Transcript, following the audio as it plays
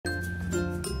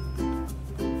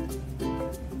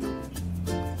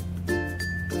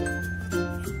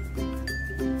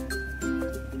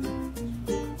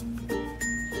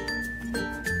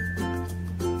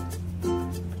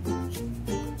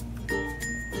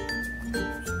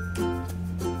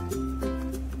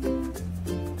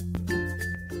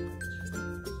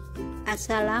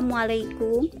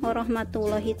Assalamualaikum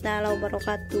warahmatullahi taala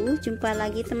wabarakatuh. Jumpa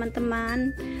lagi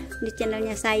teman-teman di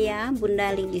channelnya saya,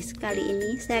 Bunda Lidis. Kali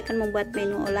ini saya akan membuat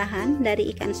menu olahan dari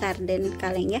ikan sarden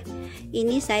kaleng ya.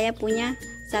 Ini saya punya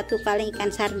satu kaleng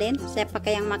ikan sarden. Saya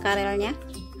pakai yang makarelnya.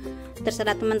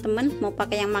 Terserah teman-teman mau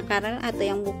pakai yang makarel atau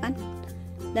yang bukan.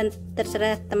 Dan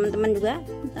terserah teman-teman juga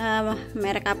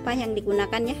merek apa yang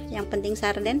digunakan ya. Yang penting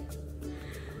sarden.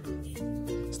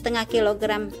 Setengah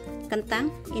kilogram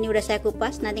kentang ini udah saya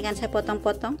kupas, nanti kan saya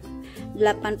potong-potong.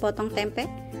 8 potong tempe,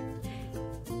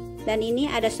 dan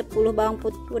ini ada 10 bawang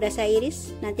putih udah saya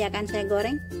iris, nanti akan saya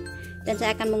goreng. Dan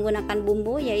saya akan menggunakan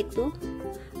bumbu yaitu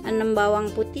 6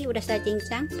 bawang putih udah saya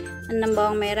cincang, 6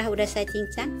 bawang merah udah saya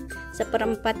cincang,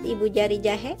 1/4 ibu jari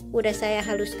jahe udah saya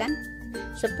haluskan,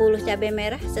 10 cabai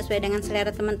merah sesuai dengan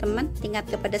selera teman-teman tingkat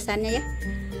kepedasannya ya,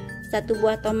 1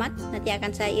 buah tomat nanti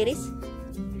akan saya iris,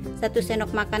 1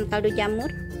 sendok makan kaldu jamur,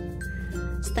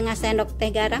 setengah sendok teh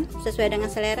garam sesuai dengan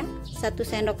selera, 1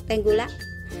 sendok teh gula,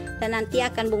 dan nanti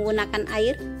akan menggunakan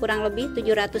air kurang lebih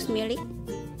 700 ml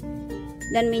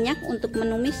dan minyak untuk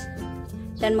menumis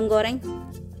dan menggoreng.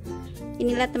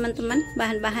 Inilah teman-teman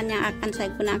bahan-bahan yang akan saya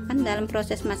gunakan dalam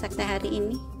proses masak saya hari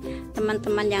ini.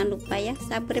 Teman-teman jangan lupa ya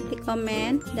subscribe,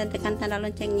 komen, dan tekan tanda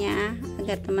loncengnya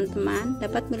agar teman-teman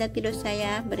dapat melihat video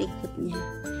saya berikutnya.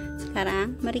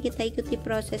 Sekarang mari kita ikuti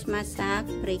proses masak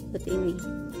berikut ini.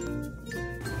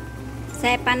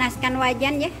 Saya panaskan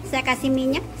wajan ya, saya kasih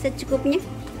minyak secukupnya.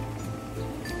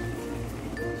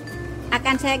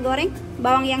 Akan saya goreng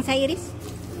bawang yang saya iris.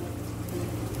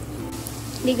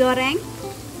 Digoreng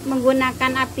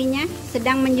menggunakan apinya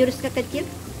sedang menjurus ke kecil.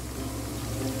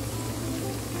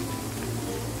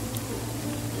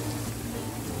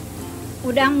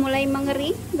 Udah mulai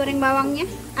mengering goreng bawangnya,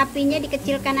 apinya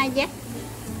dikecilkan aja.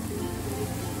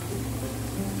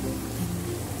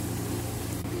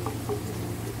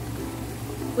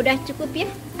 Udah cukup ya,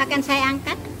 akan saya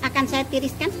angkat, akan saya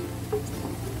tiriskan.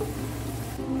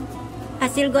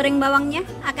 Hasil goreng bawangnya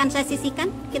akan saya sisihkan.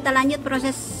 Kita lanjut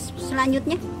proses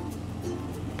selanjutnya.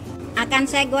 Akan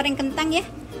saya goreng kentang ya.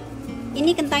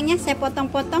 Ini kentangnya saya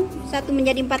potong-potong satu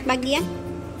menjadi 4 bagian.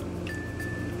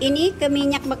 Ini ke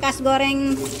minyak bekas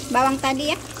goreng bawang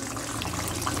tadi ya.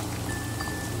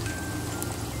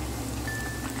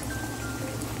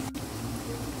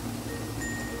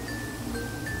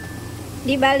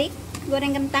 Dibalik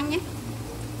goreng kentangnya.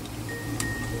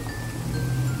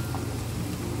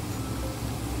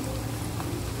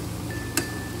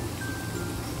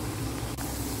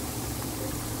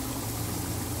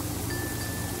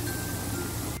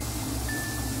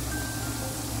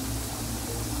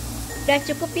 Udah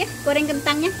cukup ya goreng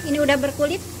kentangnya, ini udah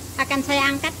berkulit, akan saya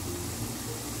angkat.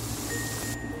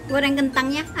 Goreng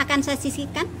kentangnya akan saya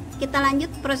sisihkan. Kita lanjut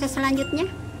proses selanjutnya.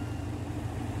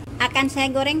 Akan saya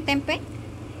goreng tempe.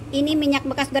 Ini minyak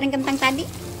bekas goreng kentang tadi.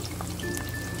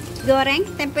 Goreng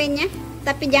tempenya,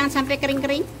 tapi jangan sampai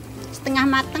kering-kering, setengah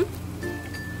matang.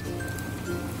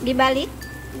 Dibalik.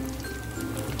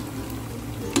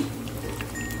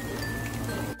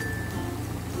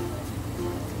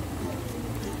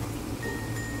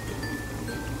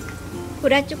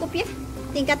 Udah cukup ya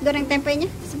tingkat goreng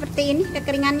tempenya seperti ini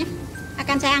kekeringannya.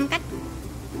 Akan saya angkat.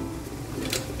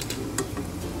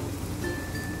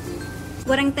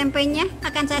 Goreng tempenya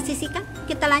akan saya sisihkan.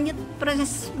 Kita lanjut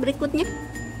proses berikutnya.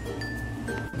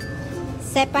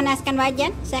 Saya panaskan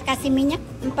wajan, saya kasih minyak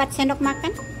 4 sendok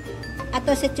makan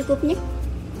atau secukupnya.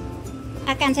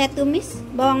 Akan saya tumis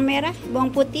bawang merah,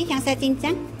 bawang putih yang saya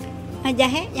cincang,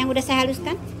 jahe yang udah saya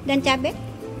haluskan, dan cabai.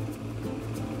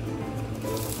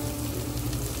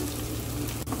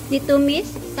 Ditumis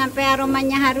sampai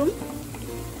aromanya harum.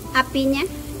 Apinya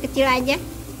kecil aja.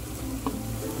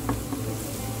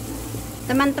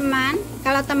 Teman-teman,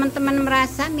 kalau teman-teman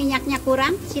merasa minyaknya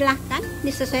kurang, silahkan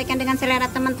disesuaikan dengan selera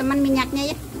teman-teman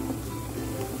minyaknya ya.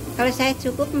 Kalau saya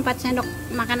cukup 4 sendok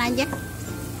makan aja.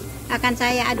 Akan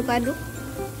saya aduk-aduk.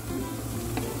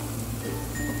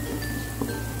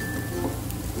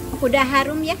 Udah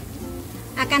harum ya.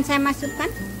 Akan saya masukkan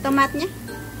tomatnya.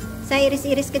 Saya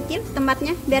iris-iris kecil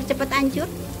tomatnya biar cepat hancur.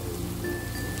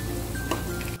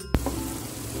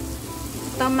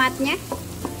 Tomatnya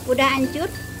udah hancur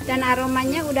dan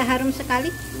aromanya udah harum sekali.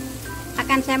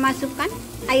 Akan saya masukkan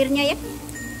airnya ya.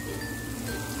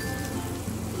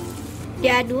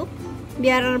 Diaduk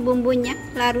biar bumbunya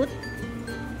larut.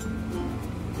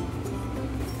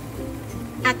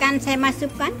 Akan saya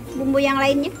masukkan bumbu yang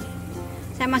lainnya.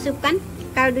 Saya masukkan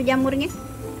kaldu jamurnya.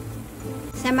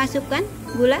 Saya masukkan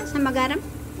gula sama garam.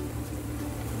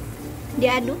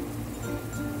 Diaduk.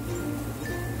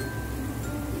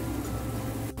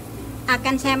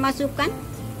 Akan saya masukkan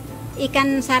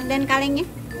ikan sarden kalengnya.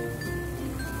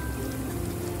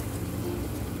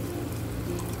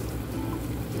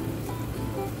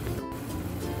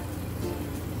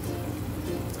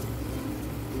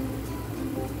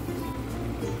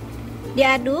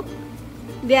 Diaduk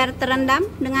biar terendam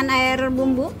dengan air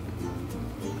bumbu.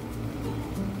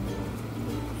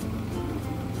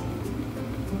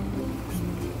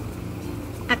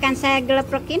 Akan saya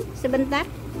geleprokin sebentar.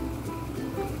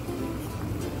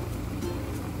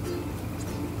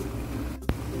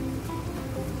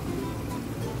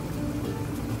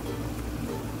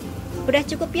 Udah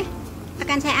cukup ya.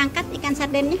 Akan saya angkat ikan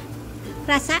sardennya.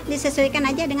 Rasa disesuaikan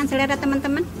aja dengan selera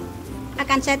teman-teman.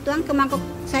 Akan saya tuang ke mangkok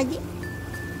saji.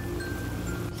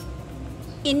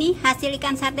 Ini hasil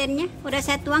ikan sardennya, udah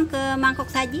saya tuang ke mangkok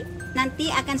saji.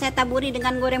 Nanti akan saya taburi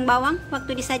dengan goreng bawang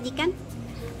waktu disajikan.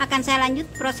 Akan saya lanjut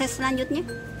proses selanjutnya.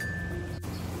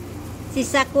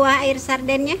 Sisa kuah air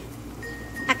sardennya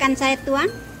akan saya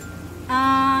tuang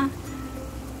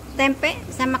tempe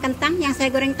sama kentang yang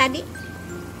saya goreng tadi.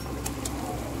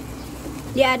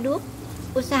 Diaduk,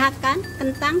 usahakan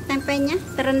kentang tempenya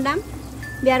terendam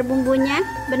biar bumbunya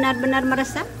benar-benar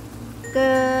meresap ke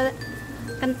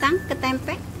kentang, ke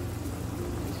tempe.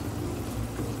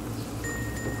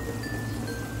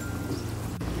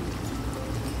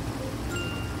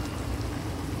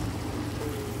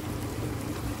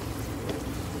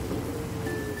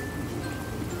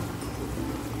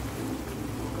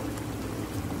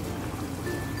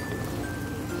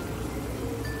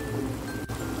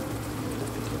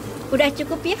 Udah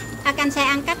cukup ya, akan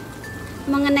saya angkat.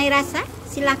 Mengenai rasa,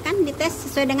 silahkan dites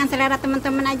sesuai dengan selera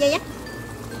teman-teman aja ya.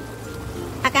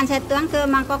 Akan saya tuang ke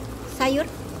mangkok sayur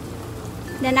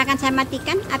dan akan saya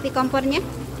matikan api kompornya.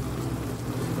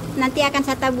 Nanti akan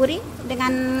saya taburi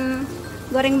dengan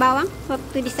goreng bawang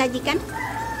waktu disajikan.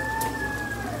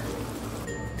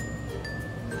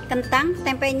 Kentang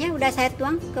tempenya udah saya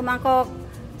tuang ke mangkok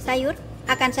sayur,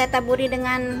 akan saya taburi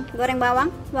dengan goreng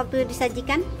bawang waktu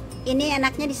disajikan. Ini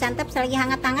enaknya disantap selagi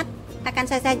hangat-hangat. Akan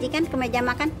saya sajikan ke meja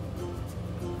makan.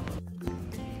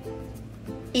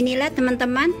 Inilah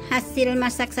teman-teman hasil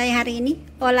masak saya hari ini,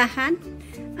 olahan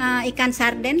ikan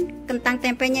sarden kentang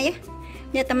tempenya ya.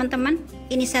 Ya teman-teman,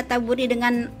 ini saya taburi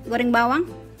dengan goreng bawang,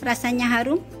 rasanya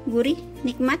harum, gurih,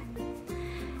 nikmat.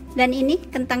 Dan ini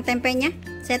kentang tempenya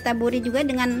saya taburi juga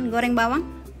dengan goreng bawang.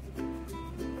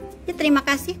 Ya, terima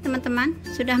kasih teman-teman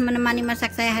sudah menemani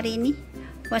masak saya hari ini.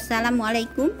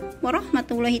 Wassalamualaikum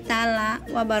warahmatullahi taala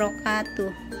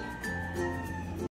wabarakatuh.